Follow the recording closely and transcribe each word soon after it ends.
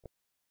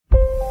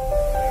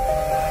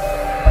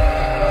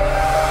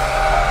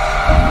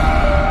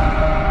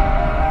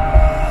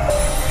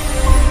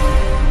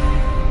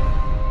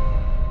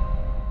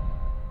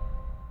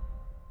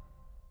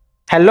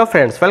Hello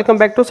friends, welcome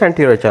back to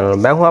senti Roy channel.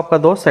 मैं हूं आपका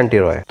दोस्त सेंटी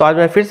रॉय। तो आज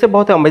मैं फिर से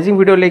बहुत ही अमेजिंग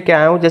वीडियो लेके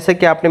आया हूं। जैसे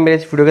कि आपने मेरे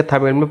इस वीडियो के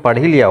थंबनेल में पढ़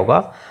ही लिया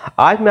होगा,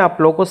 आज मैं आप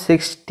लोगों को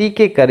 60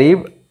 के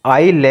करीब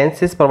आई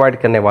लेंसेज प्रोवाइड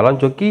करने वाला हूं,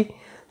 जो कि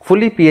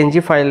फुली पीएनजी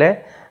फाइल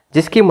है,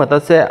 जिसकी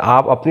मदद से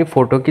आप अपनी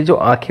फ़ोटो की जो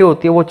आँखें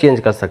होती है वो चेंज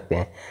कर सकते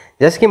हैं।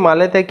 जैसे कि मान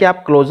लेते हैं कि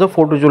आप क्लोजअप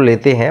फ़ोटो जो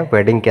लेते हैं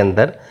वेडिंग के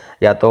अंदर,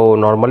 या तो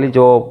नॉर्मली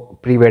जो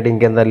प्री वेडिंग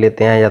के अंदर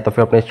लेते हैं, या तो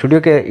फिर अपने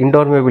स्टूडियो के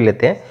इंडोर में भी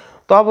लेते हैं,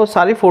 तो आप वो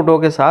सारी फ़ोटो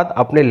के साथ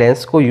अपने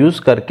लेंस को यूज़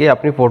करके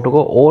अपनी फ़ोटो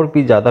को और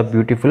भी ज़्यादा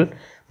ब्यूटीफुल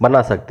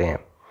बना सकते हैं।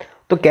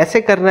 तो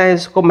कैसे करना है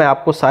इसको, मैं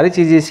आपको सारी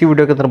चीज़ें इसी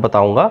वीडियो के अंदर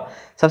बताऊंगा।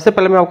 सबसे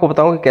पहले मैं आपको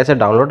बताऊंगा कि कैसे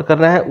डाउनलोड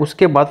करना है,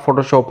 उसके बाद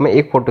फोटोशॉप में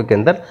एक फ़ोटो के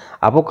अंदर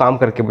आपको काम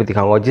करके भी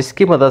दिखाऊंगा,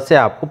 जिसकी मदद से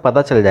आपको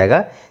पता चल जाएगा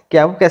कि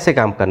आपको कैसे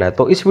काम करना है।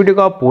 तो इस वीडियो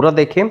को आप पूरा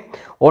देखें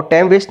और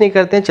टाइम वेस्ट नहीं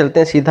करते हैं, चलते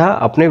हैं सीधा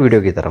अपने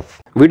वीडियो की तरफ।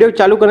 वीडियो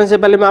चालू करने से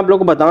पहले मैं आप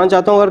लोगों को बताना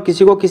चाहता हूँ, अगर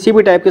किसी को किसी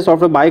भी टाइप के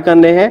सॉफ्टवेयर बाय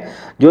करने हैं,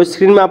 जो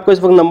स्क्रीन में आपको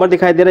इस वक्त नंबर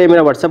दिखाई दे रहा है,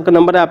 मेरा व्हाट्सएप का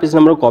नंबर है, आप इस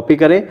नंबर को कॉपी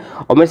करें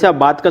और मेरे से आप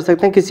बात कर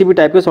सकते हैं किसी भी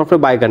टाइप के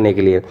सॉफ्टवेयर बाय करने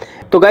के लिए।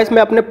 तो गाइस,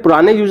 मैं अपने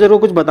पुराने यूजर को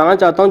कुछ बताना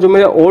चाहता हूँ, जो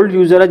मेरे ओल्ड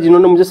यूजर है,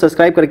 जिन्होंने मुझे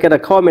सब्सक्राइब करके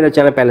रखा हुआ मेरा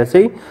चैनल पहले से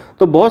ही।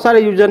 तो बहुत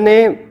सारे यूजर ने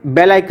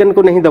बेल आइकन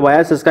को नहीं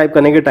दबाया सब्सक्राइब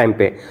करने के टाइम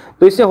पे,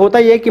 तो इससे होता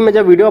यह है कि मैं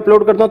जब वीडियो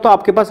अपलोड करता हूं तो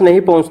आपके पास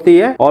नहीं पहुंचती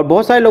है। और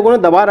बहुत सारे लोगों ने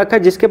दबा रखा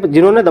है,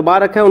 जिन्होंने दबा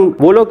रखा है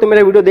वो लोग तो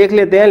मेरे वीडियो देख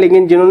लेते हैं,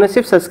 लेकिन जिन्होंने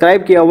सिर्फ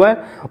सब्सक्राइब किया हुआ है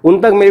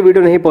उन तक मेरी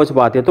वीडियो नहीं पहुंच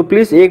पाती है। तो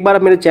प्लीज एक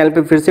बार मेरे चैनल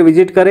पे फिर से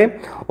विजिट करें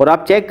और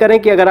आप चेक करें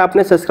कि अगर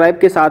आपने सब्सक्राइब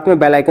के साथ में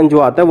बेल आइकन जो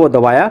आता है वो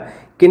दबाया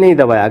कि नहीं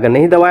दबाया। अगर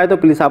नहीं दबाया तो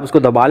प्लीज़ आप उसको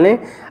दबा लें,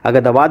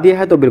 अगर दबा दिया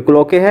है तो बिल्कुल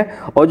ओके है।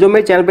 और जो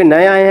मेरे चैनल पे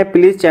नए आए हैं,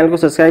 प्लीज़ चैनल को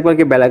सब्सक्राइब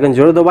करके बेल आइकन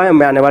जरूर दबाएं।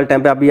 मैं आने वाले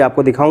टाइम पे अभी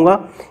आपको दिखाऊंगा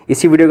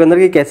इसी वीडियो के अंदर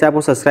कि कैसे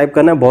आपको सब्सक्राइब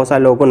करना है। बहुत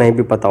सारे लोगों को नहीं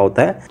भी पता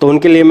होता है, तो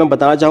उनके लिए मैं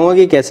बताना चाहूँगा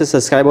कि कैसे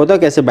सब्सक्राइब होता है,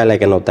 कैसे बेल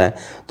आइकन होता है।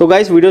 तो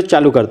गाइस, वीडियो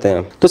चालू करते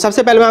हैं। तो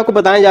सबसे पहले मैं आपको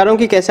बताने जा रहा हूँ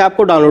कि कैसे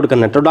आपको डाउनलोड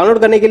करना है। तो डाउनलोड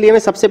करने के लिए मैं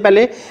सबसे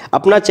पहले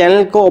अपना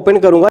चैनल को ओपन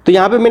करूंगा। तो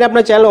यहाँ पे मैंने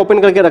अपना चैनल ओपन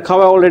करके रखा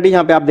हुआ है ऑलरेडी,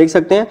 यहाँ पे आप देख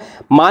सकते हैं।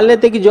 मान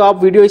लेते हैं कि जो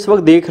आप वीडियो इस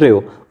वक्त देख रहे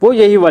हो वो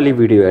यही वाली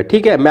वीडियो है,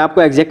 ठीक है। मैं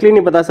आपको एग्जैक्टली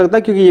नहीं बता सकता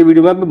क्योंकि ये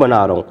वीडियो मैं अभी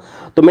बना रहा हूँ।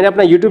 तो मैंने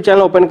अपना यूट्यूब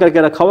चैनल ओपन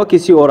करके रखा हुआ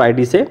किसी और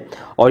आईडी से,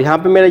 और यहाँ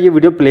पे मेरा ये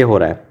वीडियो प्ले हो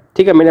रहा है,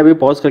 ठीक है। मैंने अभी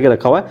पॉज करके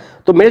रखा हुआ है।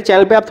 तो मेरे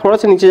चैनल पे आप थोड़ा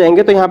सा नीचे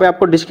जाएंगे तो यहाँ पे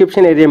आपको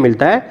डिस्क्रिप्शन एरिया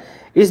मिलता है।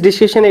 इस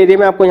डिस्क्रिप्शन एरिया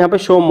में आपको यहाँ पे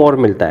शो मोर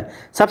मिलता है।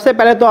 सबसे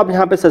पहले तो आप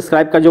यहाँ पे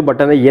सब्सक्राइब का जो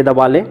बटन है ये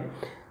दबा लें,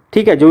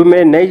 ठीक है। जो भी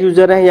मेरे नए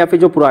यूजर हैं या फिर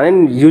जो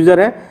पुराने यूजर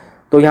हैं,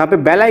 तो यहाँ पे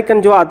बेल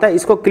आइकन जो आता है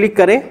इसको क्लिक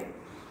करें।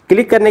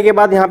 क्लिक करने के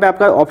बाद यहाँ पे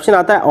आपका ऑप्शन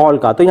आता है ऑल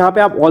का, तो यहाँ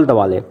पे आप ऑल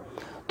दबा लें।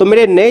 तो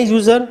मेरे नए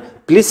यूज़र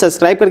प्लीज़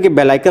सब्सक्राइब करके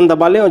बेल आइकन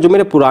दबा लें, और जो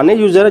मेरे पुराने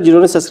यूज़र हैं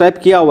जिन्होंने सब्सक्राइब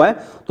किया हुआ है,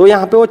 तो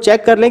यहाँ पे वो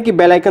चेक कर लें कि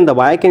बेल आइकन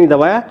दबाया कि नहीं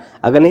दबाया।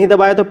 अगर नहीं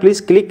दबाया तो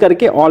प्लीज़ क्लिक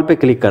करके ऑल पे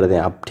क्लिक कर दें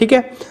आप, ठीक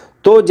है।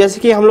 तो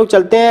जैसे कि हम लोग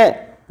चलते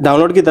हैं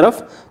डाउनलोड की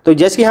तरफ। तो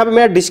जैसे कि यहाँ पे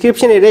मेरा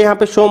डिस्क्रिप्शन एरिया यहाँ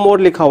पे शो मोर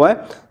लिखा हुआ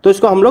है, तो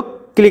इसको हम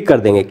लोग क्लिक कर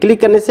देंगे।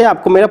 क्लिक करने से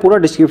आपको मेरा पूरा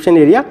डिस्क्रिप्शन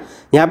एरिया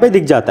यहाँ पे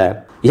दिख जाता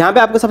है। यहाँ पे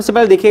आपको सबसे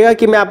पहले दिखेगा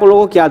कि मैं आप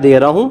लोगों को क्या दे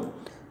रहा हूँ,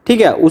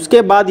 ठीक है।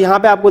 उसके बाद यहाँ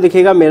पे आपको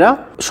दिखेगा मेरा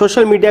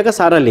सोशल मीडिया का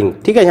सारा लिंक,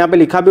 ठीक है। यहाँ पे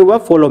लिखा भी हुआ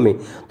फॉलो मी,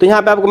 तो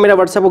यहाँ पे आपको मेरा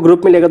व्हाट्सएप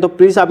ग्रुप मिलेगा, तो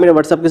प्लीज़ आप मेरे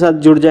व्हाट्सएप के साथ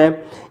जुड़ जाएं।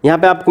 यहाँ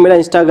पे आपको मेरा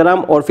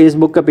इंस्टाग्राम और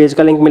फेसबुक का पेज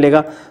का लिंक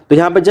मिलेगा, तो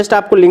यहाँ पे जस्ट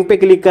आपको लिंक पे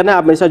क्लिक करना है,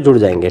 आप मेरे साथ जुड़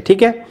जाएंगे,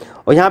 ठीक है।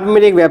 और यहाँ पे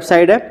मेरी एक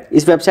वेबसाइट है,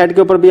 इस वेबसाइट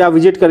के ऊपर भी आप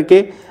विजिट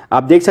करके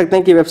आप देख सकते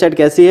हैं कि वेबसाइट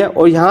कैसी है।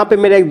 और यहाँ पे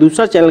मेरा एक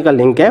दूसरा चैनल का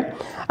लिंक है,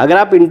 अगर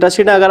आप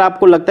इंटरेस्टेड हैं, अगर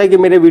आपको लगता है कि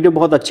मेरे वीडियो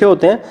बहुत अच्छे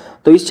होते हैं,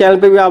 तो इस चैनल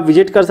पे भी आप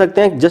विजिट कर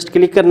सकते हैं। जस्ट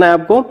क्लिक करना है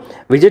आपको,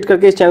 विजिट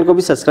करके इस चैनल को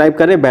भी सब्सक्राइब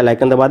करें, बेल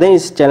आइकन दबा दें।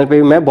 इस चैनल पे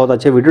भी मैं बहुत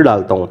अच्छे वीडियो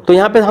डालता हूँ। तो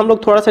यहाँ पे हम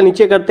लोग थोड़ा सा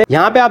नीचे करते हैं,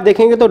 यहाँ पे आप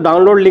देखेंगे तो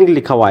डाउनलोड लिंक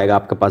लिखा हुआ आएगा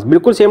आपके पास,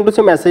 बिल्कुल सेम टू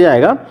सेम मैसेज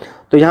आएगा।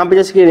 तो यहाँ पे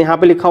जैसे कि यहाँ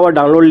पे लिखा हुआ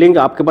डाउनलोड लिंक,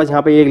 आपके पास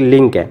यहाँ पे एक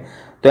लिंक है,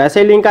 तो ऐसे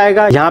ही लिंक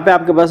आएगा। यहाँ पे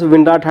आपके पास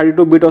विंडा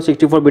 32 बिट और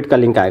 64 बिट का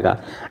लिंक आएगा।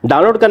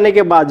 डाउनलोड करने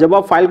के बाद जब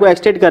आप फाइल को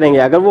एक्सटेंड करेंगे,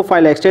 अगर वो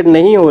फाइल एक्सटेंड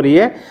नहीं हो रही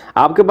है,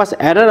 आपके पास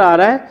एरर आ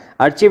रहा है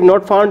अचीव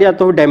नॉट फाउंड या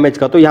तो डैमेज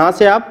का, तो यहाँ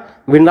से आप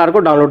विंडार को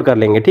डाउनलोड कर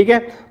लेंगे, ठीक है।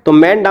 तो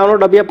मेन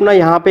डाउनलोड अभी अपना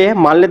यहाँ पे है।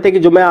 मान लेते हैं कि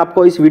जो मैं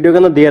आपको इस वीडियो के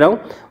अंदर दे रहा हूँ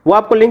वो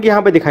आपको लिंक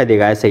यहाँ पे दिखाई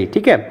देगा ऐसे ही,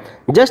 ठीक है।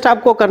 जस्ट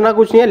आपको करना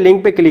कुछ नहीं है,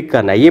 लिंक पे क्लिक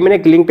करना है। ये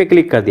मैंने लिंक पे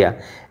क्लिक कर दिया।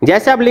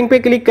 जैसे आप लिंक पे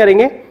क्लिक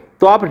करेंगे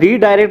तो आप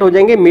रीडायरेक्ट हो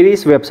जाएंगे मेरी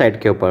इस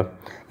वेबसाइट के ऊपर।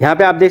 यहाँ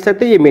पे आप देख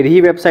सकते हैं ये मेरी ही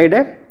वेबसाइट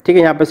है, ठीक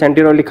है। यहाँ पे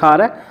सेंटी रॉय लिखा आ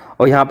रहा है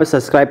और यहाँ पे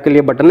सब्सक्राइब के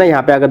लिए बटन है।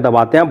 यहाँ पे अगर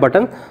दबाते हैं आप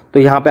बटन, तो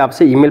यहाँ पे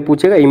आपसे ईमेल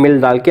पूछेगा, ईमेल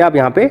डाल के आप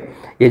यहाँ पे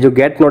ये जो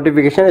गेट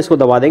नोटिफिकेशन है इसको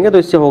दबा देंगे, तो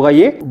इससे होगा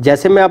ये,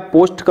 जैसे मैं आप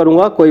पोस्ट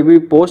करूंगा कोई भी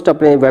पोस्ट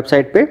अपने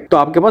वेबसाइट पे, तो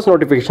आपके पास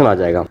नोटिफिकेशन आ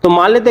जाएगा। तो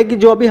मान लेते हैं कि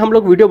जो अभी हम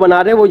लोग वीडियो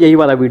बना रहे हैं वो यही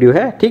वाला वीडियो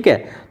है, ठीक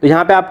है। तो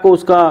यहाँ पे आपको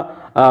उसका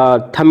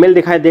थंबनेल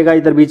दिखाई देगा,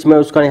 इधर बीच में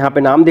उसका यहाँ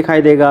पे नाम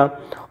दिखाई देगा,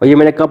 और ये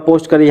मैंने कब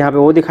पोस्ट करी यहाँ पे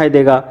वो दिखाई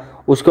देगा।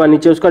 उसके बाद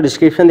नीचे उसका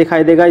डिस्क्रिप्शन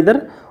दिखाई देगा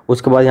इधर,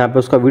 उसके बाद यहाँ पे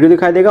उसका वीडियो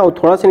दिखाई देगा। और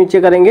थोड़ा सा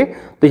नीचे करेंगे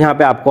तो यहाँ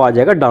पे आपको आ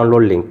जाएगा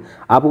डाउनलोड लिंक।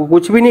 आपको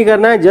कुछ भी नहीं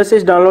करना है, जस्ट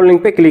इस डाउनलोड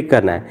लिंक पे क्लिक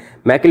करना है।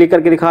 मैं क्लिक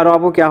करके दिखा रहा हूँ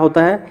आपको क्या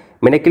होता है।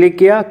 मैंने क्लिक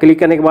किया, क्लिक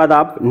करने के बाद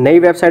आप नई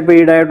वेबसाइट पे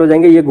रीडायरेक्ट हो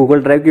जाएंगे। ये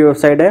गूगल ड्राइव की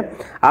वेबसाइट है।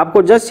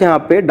 आपको जस्ट यहाँ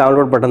पे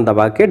डाउनलोड बटन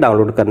दबा के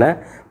डाउनलोड करना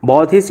है।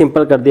 बहुत ही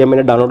सिंपल कर दिया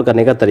मैंने डाउनलोड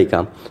करने का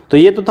तरीका। तो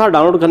ये तो था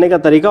डाउनलोड करने का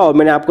तरीका, और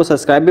मैंने आपको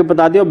सब्सक्राइब भी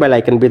बता दिया और बेल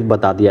आइकन भी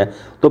बता दिया है।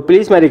 तो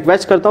प्लीज़ मैं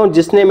रिक्वेस्ट करता हूँ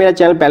जिसने मेरा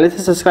चैनल पहले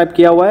से सब्सक्राइब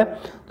किया हुआ है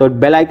तो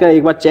बेल आइकन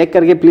एक बार चेक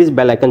करके प्लीज़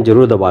बेल आइकन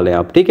जरूर दबा लें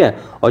आप, ठीक है।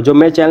 और जो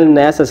मेरे चैनल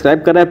नया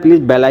सब्सक्राइब कर रहा है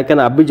प्लीज़ बेल आइकन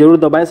आप भी जरूर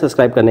दबाएं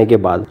सब्सक्राइब करने के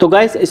बाद। तो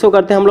गाइस इसको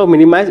करते हैं हम लोग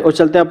मिनिमाइज और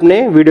चलते हैं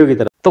अपने वीडियो की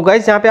तरफ। तो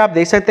गाइस यहाँ पे आप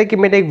देख सकते हैं कि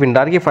मैंने एक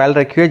विंडार की फाइल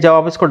रखी हुई है। जब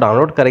आप इसको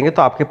डाउनलोड करेंगे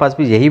तो आपके पास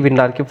भी यही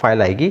विंडार की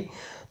फाइल आएगी।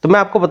 तो मैं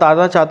आपको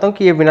बताना चाहता हूँ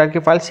कि ये विंडार की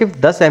फाइल सिर्फ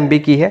 10 MB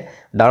की है।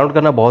 डाउनलोड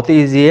करना बहुत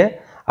ही ईजी है,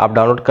 आप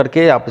डाउनलोड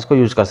करके आप इसको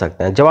यूज़ कर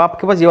सकते हैं। जब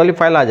आपके पास ये वाली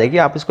फाइल आ जाएगी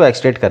आप इसको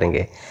एक्सट्रैक्ट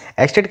करेंगे।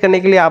 एक्सट्रैक्ट करने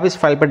के लिए आप इस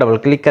फाइल पर डबल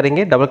क्लिक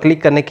करेंगे। डबल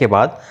क्लिक करने के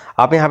बाद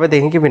आप यहाँ पे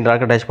देखेंगे विंडार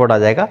का डैशबोर्ड आ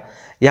जाएगा।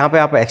 यहाँ पे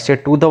आप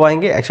एक्सट्रैक्ट 2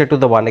 दबाएंगे। एक्सट्रैक्ट 2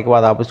 दबाने के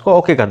बाद आप इसको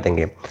ओके कर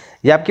देंगे।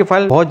 ये आपकी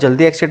फाइल बहुत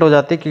जल्दी एक्सट्रैक्ट हो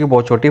जाती है क्योंकि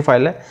बहुत छोटी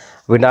फाइल है।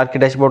 विंडार के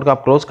डैशबोर्ड को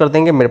आप क्लोज कर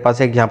देंगे। मेरे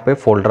पास एक यहाँ पे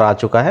फोल्डर आ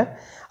चुका है,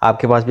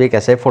 आपके पास भी एक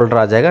ऐसा ही फोल्डर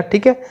आ जाएगा,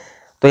 ठीक है।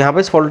 तो यहाँ पे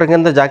इस फोल्डर के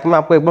अंदर जाके मैं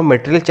आपको एक बार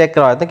मटेरियल चेक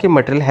करवा देता हूँ कि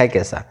मटेरियल है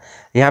कैसा।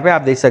 यहाँ पे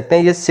आप देख सकते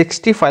हैं ये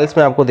 60 फाइल्स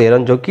मैं आपको दे रहा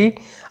हूँ जो कि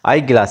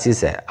आई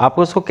ग्लासेस है।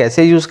 आपको इसको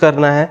कैसे यूज़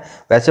करना है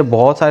वैसे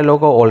बहुत सारे लोगों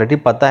को ऑलरेडी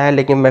पता है,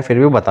 लेकिन मैं फिर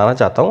भी बताना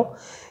चाहता हूँ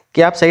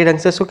कि आप सही ढंग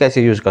से इसको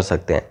कैसे यूज़ कर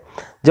सकते हैं।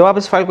 जब आप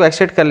इस फाइल को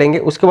एक्सट्रैक्ट कर लेंगे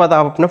उसके बाद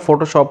आप अपने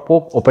फोटोशॉप को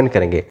ओपन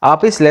करेंगे।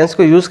 आप इस लेंस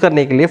को यूज़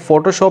करने के लिए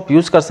फोटोशॉप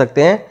यूज़ कर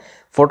सकते हैं।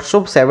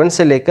 फोटोशॉप 7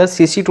 से लेकर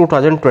CC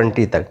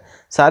 2020 तक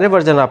सारे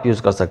वर्जन आप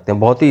यूज़ कर सकते हैं,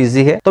 बहुत ही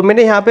इजी है। तो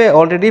मैंने यहाँ पे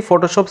ऑलरेडी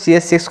फोटोशॉप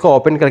CS6 को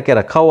ओपन करके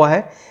रखा हुआ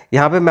है।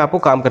 यहाँ पे मैं आपको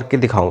काम करके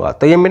दिखाऊंगा।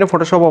 तो ये मैंने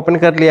फोटोशॉप ओपन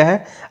कर लिया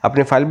है,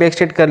 अपनी फाइल भी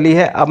एक्सट्रैक्ट कर ली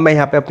है। अब मैं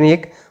यहाँ पे अपनी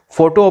एक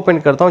फ़ोटो ओपन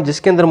करता हूँ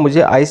जिसके अंदर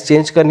मुझे आइस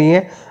चेंज करनी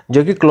है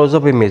जो कि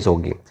क्लोजअप इमेज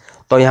होगी।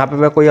 तो यहाँ पे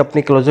मैं कोई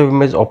अपनी क्लोजअप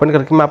इमेज ओपन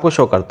करके मैं आपको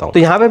शो करता हूँ। तो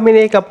यहाँ पे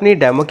मैंने एक अपनी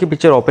डेमो की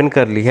पिक्चर ओपन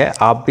कर ली है।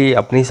 आप भी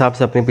अपने हिसाब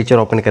से अपनी पिक्चर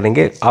ओपन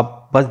करेंगे।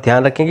 आप बस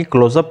ध्यान रखें कि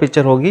क्लोजअप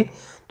पिक्चर होगी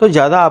तो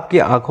ज़्यादा आपकी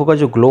आंखों का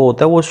जो ग्लो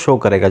होता है वो शो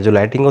करेगा, जो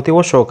लाइटिंग होती है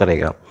वो शो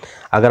करेगा।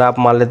 अगर आप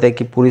मान लेते हैं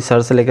कि पूरी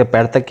सर से लेकर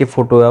पैर तक की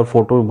फ़ोटो है और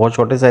फोटो बहुत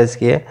छोटे साइज़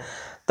की है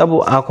तब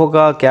आंखों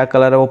का क्या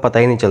कलर है वो पता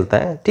ही नहीं चलता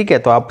है, ठीक है।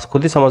 तो आप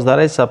खुद ही समझदार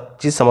है, सब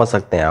चीज़ समझ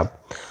सकते हैं आप।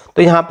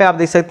 तो यहाँ पे आप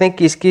देख सकते हैं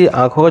कि इसकी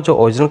आंखों का जो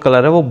ओरिजिनल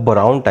कलर है वो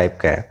ब्राउन टाइप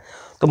का है।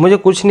 तो मुझे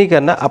कुछ नहीं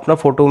करना, अपना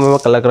फ़ोटो में मैं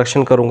कलर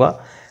करेक्शन करूँगा।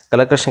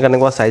 कलर करेक्शन करने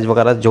के बाद साइज़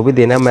वगैरह जो भी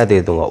देना है मैं दे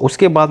दूंगा।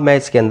 उसके बाद मैं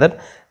इसके अंदर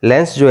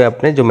लेंस जो है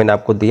अपने जो मैंने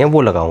आपको दिए हैं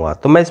वो लगाऊंगा।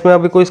 तो मैं इसमें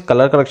अभी कोई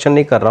कलर करेक्शन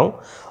नहीं कर रहा हूँ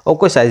और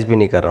कोई साइज़ भी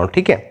नहीं कर रहा हूँ,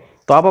 ठीक है।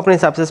 तो आप अपने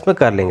हिसाब से इसमें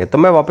कर लेंगे। तो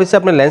मैं वापस से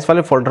अपने लेंस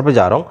वाले फोल्डर पर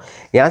जा रहा हूँ।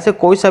 यहाँ से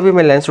कोई सा भी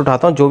मैं लेंस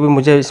उठाता हूँ जो भी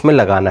मुझे इसमें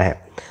लगाना है।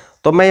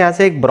 तो मैं यहाँ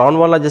से एक ब्राउन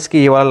वाला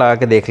जिसकी ये वाला लगा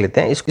के देख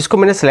लेते हैं। इसको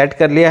मैंने सेलेक्ट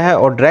कर लिया है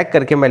और ड्रैग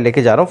करके मैं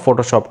लेके जा रहा हूँ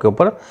फोटोशॉप के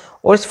ऊपर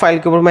और इस फाइल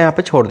के ऊपर मैं यहाँ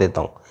पे छोड़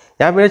देता हूँ।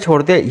 यहाँ पे मैंने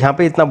छोड़ दिया, यहाँ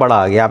पे इतना बड़ा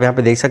आ गया। आप यहाँ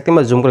पे देख सकते हैं,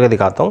 मैं जूम करके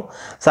दिखाता हूँ।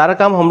 सारा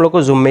काम हम लोग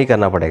को जूम में ही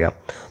करना पड़ेगा।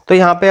 तो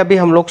यहाँ पे अभी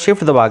हम लोग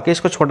शिफ्ट दबा के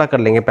इसको छोटा कर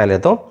लेंगे। पहले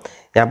तो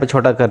यहाँ पे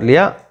छोटा कर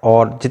लिया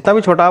और जितना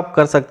भी छोटा आप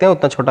कर सकते हैं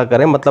उतना छोटा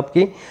करें, मतलब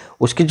कि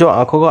उसकी जो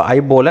आंखों का आई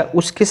बॉल है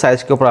उसके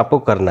साइज़ के ऊपर आपको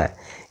करना है।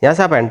 यहाँ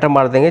से आप एंटर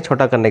मार देंगे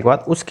छोटा करने के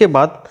बाद। उसके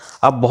बाद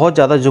आप बहुत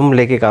ज़्यादा जूम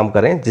लेके काम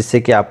करें जिससे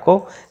कि आपको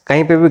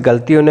कहीं पे भी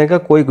गलती होने का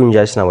कोई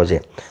गुंजाइश ना बचे।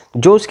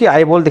 जो उसकी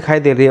आई बॉल दिखाई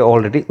दे रही है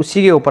ऑलरेडी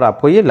उसी के ऊपर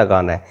आपको ये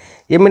लगाना है।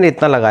 ये मैंने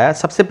इतना लगाया।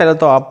 सबसे पहले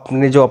तो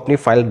आपने जो अपनी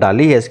फाइल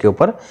डाली है इसके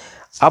ऊपर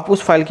आप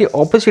उस फाइल की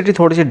ओपेसिटी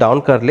थोड़ी सी डाउन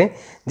कर लें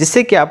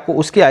जिससे कि आपको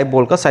उसकी आई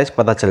बॉल का साइज़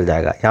पता चल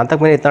जाएगा। यहाँ तक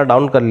मैंने इतना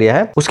डाउन कर लिया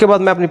है। उसके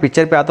बाद मैं अपनी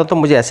पिक्चर पे आता हूँ तो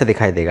मुझे ऐसे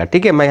दिखाई देगा,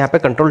 ठीक है। मैं यहाँ पे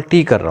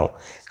Ctrl+T कर रहा हूँ।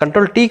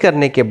 Ctrl+T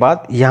करने के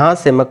बाद यहाँ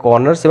से मैं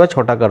कॉर्नर से मैं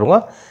छोटा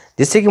करूँगा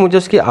जिससे कि मुझे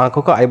उसकी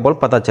आंखों का आई बॉल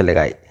पता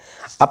चलेगा।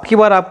 अब की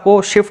बार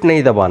आपको शिफ्ट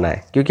नहीं दबाना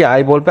है क्योंकि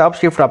आई बॉल पे आप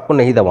शिफ्ट आपको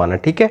नहीं दबाना,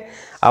 ठीक है।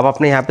 आप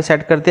अपने यहाँ पे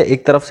सेट करते हैं,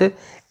 एक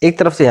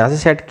तरफ से यहाँ से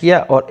सेट किया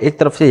और एक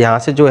तरफ से यहाँ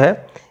से जो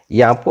है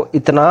ये आपको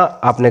इतना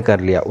आपने कर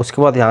लिया।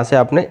 उसके बाद यहाँ से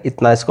आपने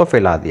इतना इसको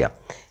फैला दिया।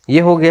 ये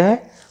हो गया है।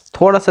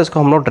 थोड़ा सा इसको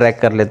हम लोग ड्रैग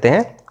कर लेते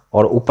हैं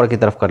और ऊपर की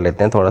तरफ कर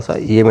लेते हैं थोड़ा सा।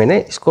 ये मैंने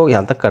इसको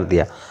यहाँ तक कर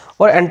दिया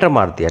और एंटर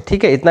मार दिया,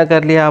 ठीक है। इतना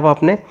कर लिया अब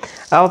आपने।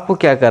 अब आपको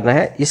क्या करना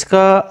है,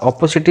 इसका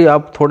ऑपोसिटी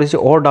आप थोड़ी सी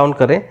और डाउन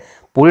करें।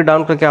 पूरी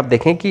डाउन करके आप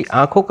देखें कि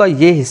आंखों का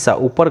ये हिस्सा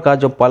ऊपर का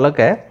जो पलक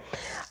है,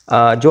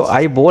 जो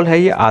आई बॉल है,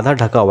 ये आधा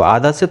ढका हुआ है,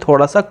 आधा से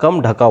थोड़ा सा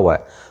कम ढका हुआ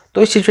है।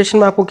 तो इस सिचुएशन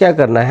में आपको क्या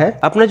करना है,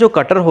 अपना जो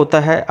कटर होता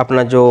है,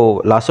 अपना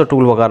जो लासो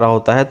टूल वगैरह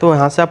होता है, तो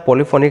यहाँ से आप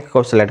पॉलीफोनिक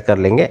को सिलेक्ट कर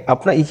लेंगे।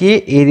 अपना ये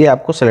एरिया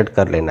आपको सेलेक्ट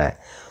कर लेना है।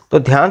 तो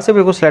ध्यान से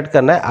भी को सिलेक्ट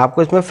करना है,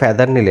 आपको इसमें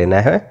फेदर नहीं लेना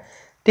है,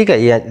 ठीक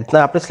है। ये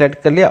इतना आपने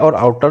सेलेक्ट कर लिया और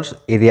आउटर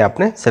एरिया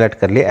आपने सेलेक्ट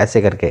कर लिया।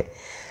 ऐसे करके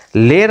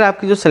लेयर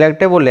आपकी जो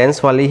सेलेक्ट है वो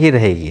लेंस वाली ही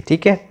रहेगी,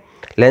 ठीक है,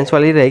 लेंस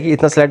वाली रहेगी।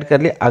 इतना सेलेक्ट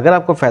कर लिया। अगर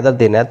आपको फेदर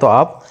देना है तो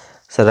आप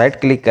राइट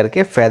क्लिक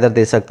करके फेदर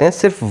दे सकते हैं,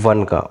 सिर्फ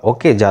 1 का,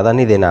 ओके, ज़्यादा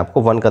नहीं देना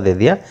आपको, 1 का दे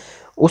दिया।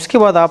 उसके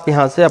बाद आप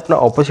यहाँ से अपना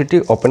ऑपोसिटी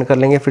ओपन कर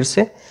लेंगे फिर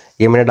से।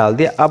 ये मैंने डाल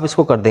दिया। अब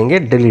इसको कर देंगे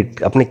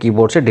डिलीट, अपने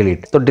कीबोर्ड से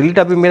डिलीट। तो डिलीट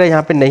अभी मेरा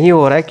यहाँ पे नहीं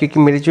हो रहा है क्योंकि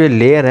मेरी जो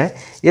लेयर है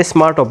ये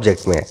स्मार्ट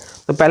ऑब्जेक्ट में है।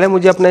 तो पहले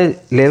मुझे अपने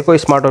लेयर को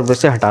स्मार्ट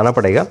ऑब्जेक्ट से हटाना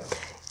पड़ेगा।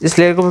 इस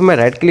लेयर को भी मैं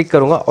राइट क्लिक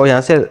करूँगा और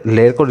यहाँ से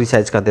लेयर को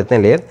रिसाइज कर देते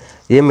हैं। लेयर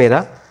ये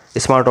मेरा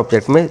स्मार्ट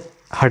ऑब्जेक्ट में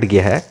हट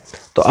गया है।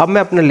 तो अब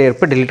मैं अपने लेयर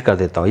पर डिलीट कर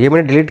देता हूँ। ये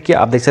मैंने डिलीट किया,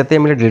 आप देख सकते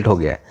हैं मेरा डिलीट हो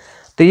गया है।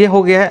 तो ये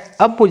हो गया है।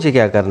 अब मुझे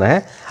क्या करना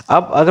है,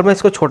 अब अगर मैं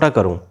इसको छोटा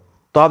करूँ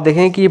तो आप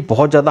देखेंगे कि ये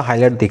बहुत ज़्यादा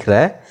हाईलाइट दिख रहा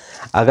है।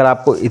 अगर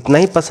आपको इतना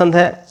ही पसंद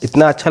है,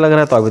 इतना अच्छा लग रहा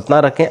है तो आप इतना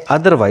रखें।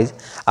 अदरवाइज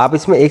आप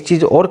इसमें एक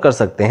चीज़ और कर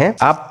सकते हैं,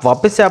 आप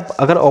वापस से आप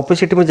अगर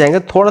ओपेसिटी में जाएंगे,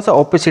 थोड़ा सा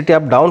ओपेसिटी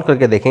आप डाउन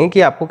करके देखेंगे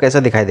कि आपको कैसा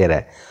दिखाई दे रहा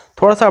है।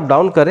 थोड़ा सा आप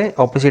डाउन करें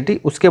ओपेसिटी,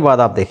 उसके बाद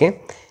आप देखें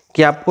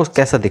कि आपको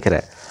कैसा दिख रहा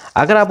है।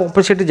 अगर आप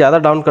ओपेसिटी ज़्यादा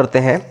डाउन करते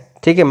हैं,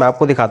 ठीक है, मैं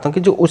आपको दिखाता हूँ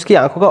कि जो उसकी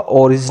आंखों का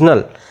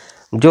ओरिजिनल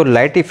जो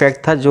लाइट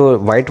इफेक्ट था, जो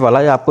वाइट वाला,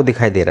 ये आपको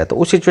दिखाई दे रहा है। तो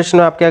उस सिचुएशन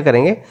में आप क्या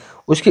करेंगे,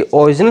 उसकी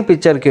ओरिजिनल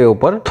पिक्चर के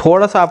ऊपर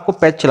थोड़ा सा आपको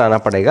पैच चलाना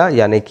पड़ेगा,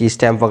 यानी कि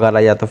स्टैम्प वगैरह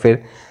या तो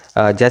फिर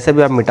जैसे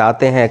भी आप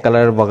मिटाते हैं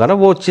कलर वगैरह,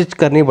 वो चीज़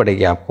करनी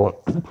पड़ेगी आपको।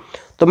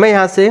 तो मैं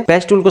यहाँ से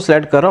पैच टूल को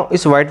सिलेक्ट कर रहा हूँ,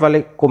 इस वाइट वाले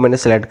को मैंने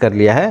सेलेक्ट कर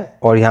लिया है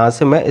और यहाँ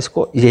से मैं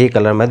इसको यही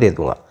कलर मैं दे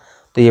दूँगा।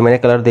 तो ये मैंने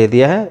कलर दे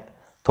दिया है,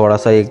 थोड़ा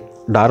सा एक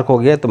डार्क हो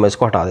गया तो मैं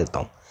इसको हटा देता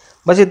हूँ।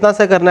 बस इतना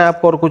सा करना है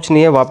आपको और कुछ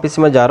नहीं है। वापस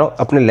मैं जा रहा हूँ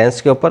अपने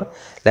लेंस के ऊपर,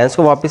 लेंस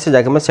को वापस से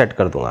जाकर मैं सेट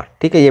कर दूंगा।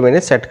 ठीक है, ये मैंने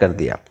सेट कर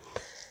दिया,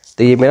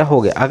 तो ये मेरा हो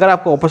गया। अगर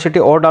आपको ओपेसिटी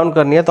और डाउन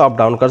करनी है तो आप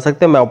डाउन कर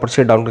सकते हैं। मैं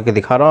ओपेसिटी डाउन करके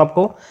दिखा रहा हूँ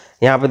आपको,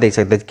 यहाँ पे देख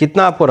सकते हैं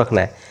कितना आपको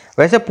रखना है।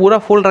 वैसे पूरा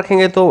फुल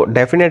रखेंगे तो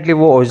डेफिनेटली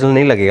वो ओरिजिनल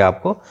नहीं लगेगा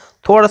आपको,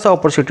 थोड़ा सा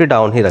ओपेसिटी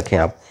डाउन ही रखें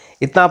आप।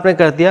 इतना आपने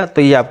कर दिया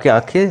तो ये आपकी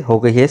आँखें हो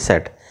गई है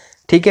सेट।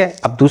 ठीक है,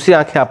 अब दूसरी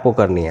आँखें आपको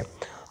करनी है,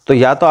 तो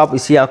या तो आप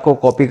इसी आँख को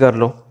कॉपी कर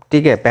लो।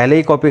 ठीक है, पहले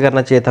ही कॉपी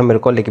करना चाहिए था मेरे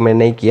को, लेकिन मैंने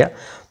नहीं किया,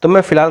 तो मैं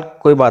फ़िलहाल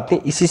कोई बात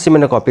नहीं, इसी से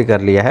मैंने कॉपी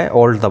कर लिया है।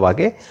 ऑल्ट दबा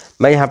के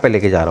मैं यहाँ पे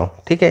लेके जा रहा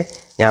हूँ। ठीक है,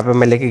 यहाँ पे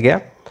मैं लेके गया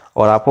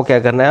और आपको क्या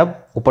करना है, अब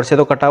ऊपर से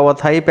तो कटा हुआ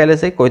था ही पहले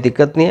से, कोई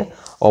दिक्कत नहीं है।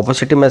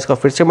 ओपेसिटी में इसका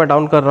फिर से मैं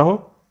डाउन कर रहा हूँ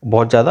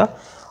बहुत ज़्यादा,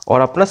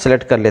 और अपना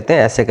सेलेक्ट कर लेते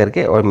हैं ऐसे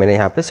करके, और मैंने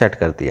यहाँ पर सेट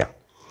कर दिया।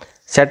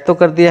 सेट तो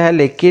कर दिया है,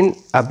 लेकिन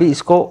अभी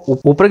इसको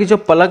ऊपर की जो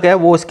पलक है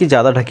वो इसकी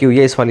ज़्यादा ढकी हुई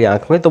है इस वाली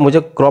आँख में, तो मुझे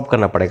क्रॉप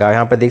करना पड़ेगा।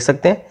 यहाँ पर देख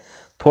सकते हैं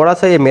थोड़ा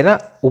सा ये मेरा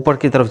ऊपर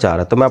की तरफ जा रहा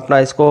है, तो मैं अपना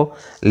इसको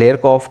लेयर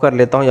को ऑफ कर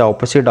लेता हूँ या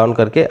ओपेसिटी डाउन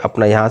करके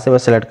अपना यहाँ से मैं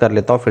सेलेक्ट कर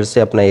लेता हूँ फिर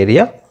से अपना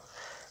एरिया।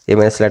 ये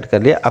मैंने सेलेक्ट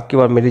कर लिया। अब की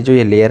बार मेरी जो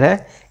ये लेयर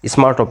है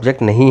स्मार्ट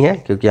ऑब्जेक्ट नहीं है,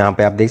 क्योंकि यहाँ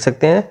पे आप देख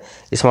सकते हैं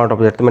स्मार्ट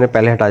ऑब्जेक्ट तो मैंने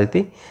पहले हटा दी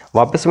थी।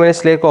 वापस मैंने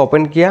इस लेयर को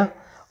ओपन किया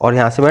और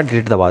यहाँ से मैं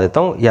डिलीट दबा देता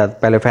हूँ, या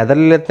पहले फेदर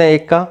ले लेते हैं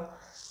एक का।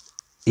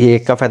 ये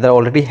एक का फेदर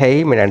ऑलरेडी है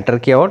ही, मैंने एंटर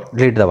किया और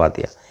डिलीट दबा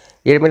दिया।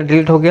 ये मेरा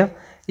डिलीट हो गया,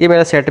 ये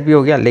मेरा सेट भी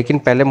हो गया। लेकिन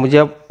पहले मुझे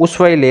अब उस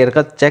वाली लेयर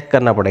का चेक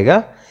करना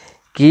पड़ेगा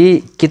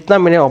कि कितना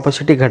मैंने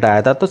ओपेसिटी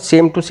घटाया था, तो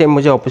सेम टू सेम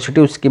मुझे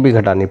ओपेसिटी उसकी भी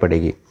घटानी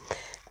पड़ेगी।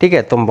 ठीक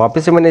है, तो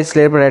वापस से मैंने इस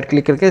लेयर पर राइट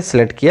क्लिक करके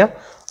सिलेक्ट किया,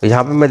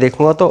 यहाँ पे मैं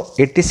देखूंगा तो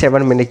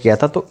 87 मैंने किया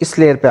था, तो इस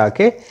लेयर पे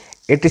आके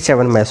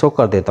 87 मैं इसको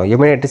कर देता हूँ। ये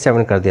मैंने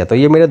 87 कर दिया, तो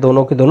ये मेरे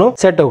दोनों की दोनों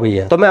सेट हो गई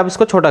है। तो मैं अब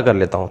इसको छोटा कर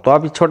लेता हूँ। तो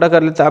अब छोटा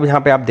कर लेते हैं। अब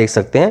यहाँ पे आप देख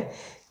सकते हैं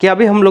कि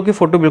अभी हम लोग की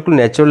फोटो बिल्कुल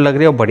नेचुरल लग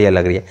रही है और बढ़िया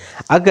लग रही है।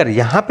 अगर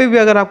यहाँ पे भी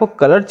अगर आपको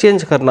कलर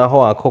चेंज करना हो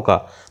आंखों का,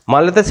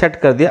 मान लेते सेट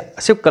कर दिया,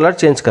 सिर्फ कलर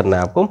चेंज करना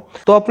है आपको,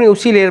 तो अपनी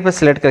उसी लेयर पे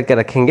सिलेक्ट करके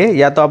रखेंगे,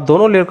 या तो आप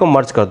दोनों लेयर को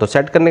मर्ज कर दो।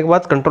 सेट करने के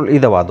बाद कंट्रोल ई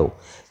दबा दो,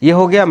 ये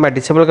हो गया। मैं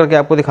डिसेबल करके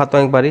आपको दिखाता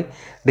हूँ एक बारी।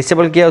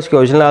 डिसेबल किया, उसकी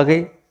ओरिजिनल आ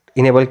गई।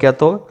 इनेबल किया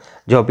तो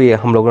जो अभी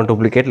हम लोगों ने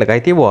डुप्लीकेट लगाई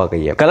थी वो आ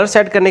गई है। कलर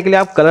सेट करने के लिए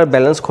आप कलर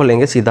बैलेंस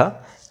खोलेंगे सीधा।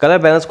 कलर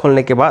बैलेंस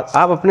खोलने के बाद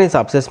आप अपने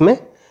हिसाब से इसमें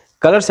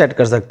कलर सेट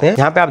कर सकते हैं।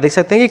 यहाँ पे आप देख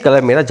सकते हैं कि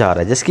कलर मेरा जा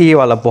रहा है, जिसकी ये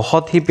वाला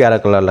बहुत ही प्यारा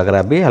कलर लग रहा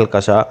है। अभी हल्का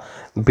सा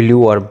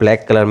ब्लू और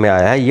ब्लैक कलर में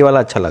आया है, ये वाला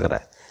अच्छा लग रहा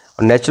है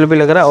और नेचुरल भी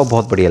लग रहा है और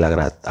बहुत बढ़िया लग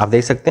रहा है। आप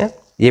देख सकते हैं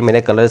ये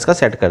मैंने कलर इसका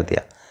सेट कर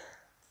दिया।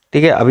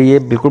 ठीक है, अभी ये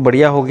बिल्कुल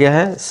बढ़िया हो गया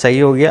है, सही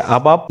हो गया।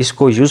 अब आप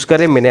इसको यूज़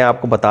करें। मैंने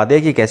आपको बता दिया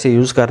कि कैसे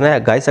यूज़ करना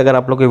है। गाइस, अगर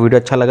आप लोग को वीडियो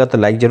अच्छा लगा तो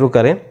लाइक जरूर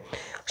करें,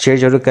 शेयर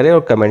जरूर करें और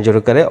कमेंट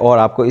जरूर करें। और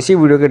आपको इसी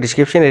वीडियो के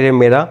डिस्क्रिप्शन एरिया में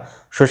मेरा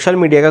सोशल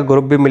मीडिया का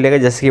ग्रुप भी मिलेगा,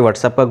 जैसे कि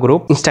व्हाट्सएप का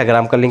ग्रुप,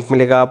 इंस्टाग्राम का लिंक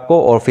मिलेगा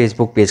आपको और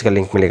फेसबुक पेज का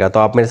लिंक मिलेगा। तो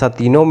आप मेरे साथ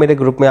तीनों मेरे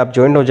ग्रुप में आप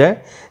ज्वाइन हो जाए,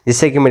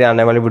 जिससे कि मेरे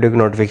आने वाले वीडियो की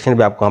नोटिफिकेशन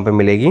भी आपको वहाँ पे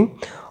मिलेगी।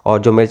 और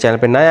जो मेरे चैनल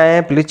पे नए आए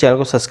हैं, प्लीज़ चैनल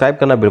को सब्सक्राइब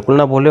करना बिल्कुल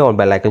ना भूलें और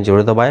बेल आइकन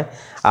जरूर दबाएं।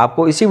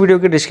 आपको इसी वीडियो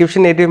के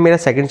डिस्क्रिप्शन एरिया में मेरा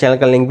सेकंड चैनल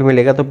का लिंक भी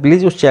मिलेगा, तो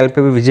प्लीज़ उस चैनल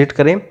पे भी विजिट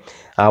करें।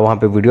 आप वहाँ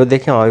पे वीडियो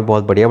देखें, वहाँ भी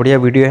बहुत बढ़िया बढ़िया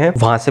वीडियो है।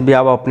 वहाँ से भी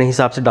आप अपने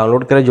हिसाब से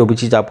डाउनलोड करें जो भी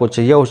चीज़ आपको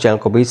चाहिए। उस चैनल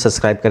को भी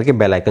सब्सक्राइब करके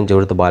बेल आइकन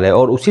जरूर दबा लें।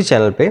 और उसी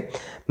चैनल पे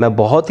मैं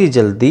बहुत ही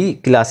जल्दी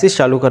क्लासेस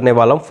चालू करने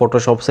वाला हूँ,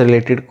 फोटोशॉप से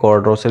रिलेटेड,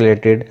 कॉर्ड्रो से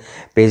रिलेटेड,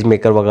 पेज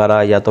मेकर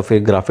वगैरह, या तो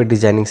फिर ग्राफिक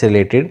डिजाइनिंग से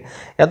रिलेटेड,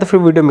 या तो फिर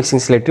वीडियो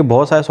मिक्सिंग से रिलेटेड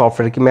बहुत सारे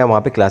सॉफ्टवेयर की मैं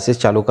वहाँ पे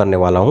क्लासेस चालू करने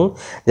वाला हूँ।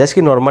 जैसे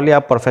कि नॉर्मली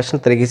आप प्रोफेशनल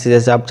तरीके से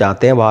जैसे आप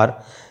जाते हैं बाहर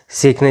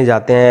सीखने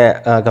जाते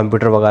हैं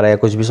कंप्यूटर वगैरह या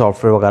कुछ भी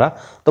सॉफ्टवेयर वगैरह,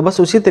 तो बस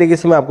उसी तरीके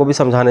से मैं आपको भी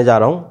समझाने जा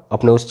रहा हूँ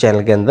अपने उस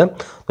चैनल के अंदर।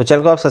 तो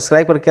चैनल को आप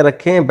सब्सक्राइब करके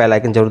रखें, बेल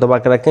आइकन जरूर दबा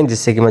कर रखें,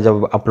 जिससे कि मैं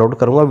जब अपलोड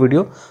करूँगा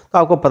वीडियो तो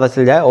आपको पता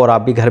चल जाए और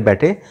आप भी घर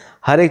बैठे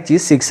हर एक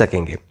चीज़ सीख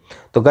सकेंगे।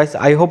 तो गाइस,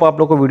 आई होप आप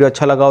लोग को वीडियो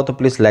अच्छा लगा हो, तो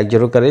प्लीज़ लाइक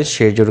जरूर करें,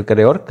 शेयर जरूर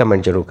करें और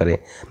कमेंट जरूर करें।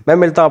 मैं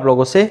मिलता हूँ आप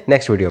लोगों से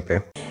नेक्स्ट वीडियो पे।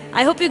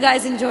 I hope you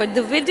guys enjoyed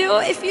the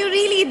video. If you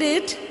really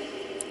did,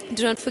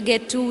 do not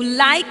forget to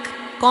like,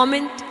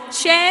 comment,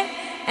 share,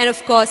 and of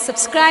course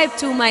subscribe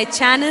to my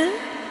channel.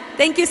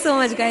 Thank you so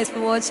much guys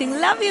for watching.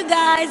 Love you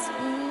guys.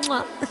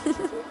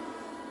 Mwah.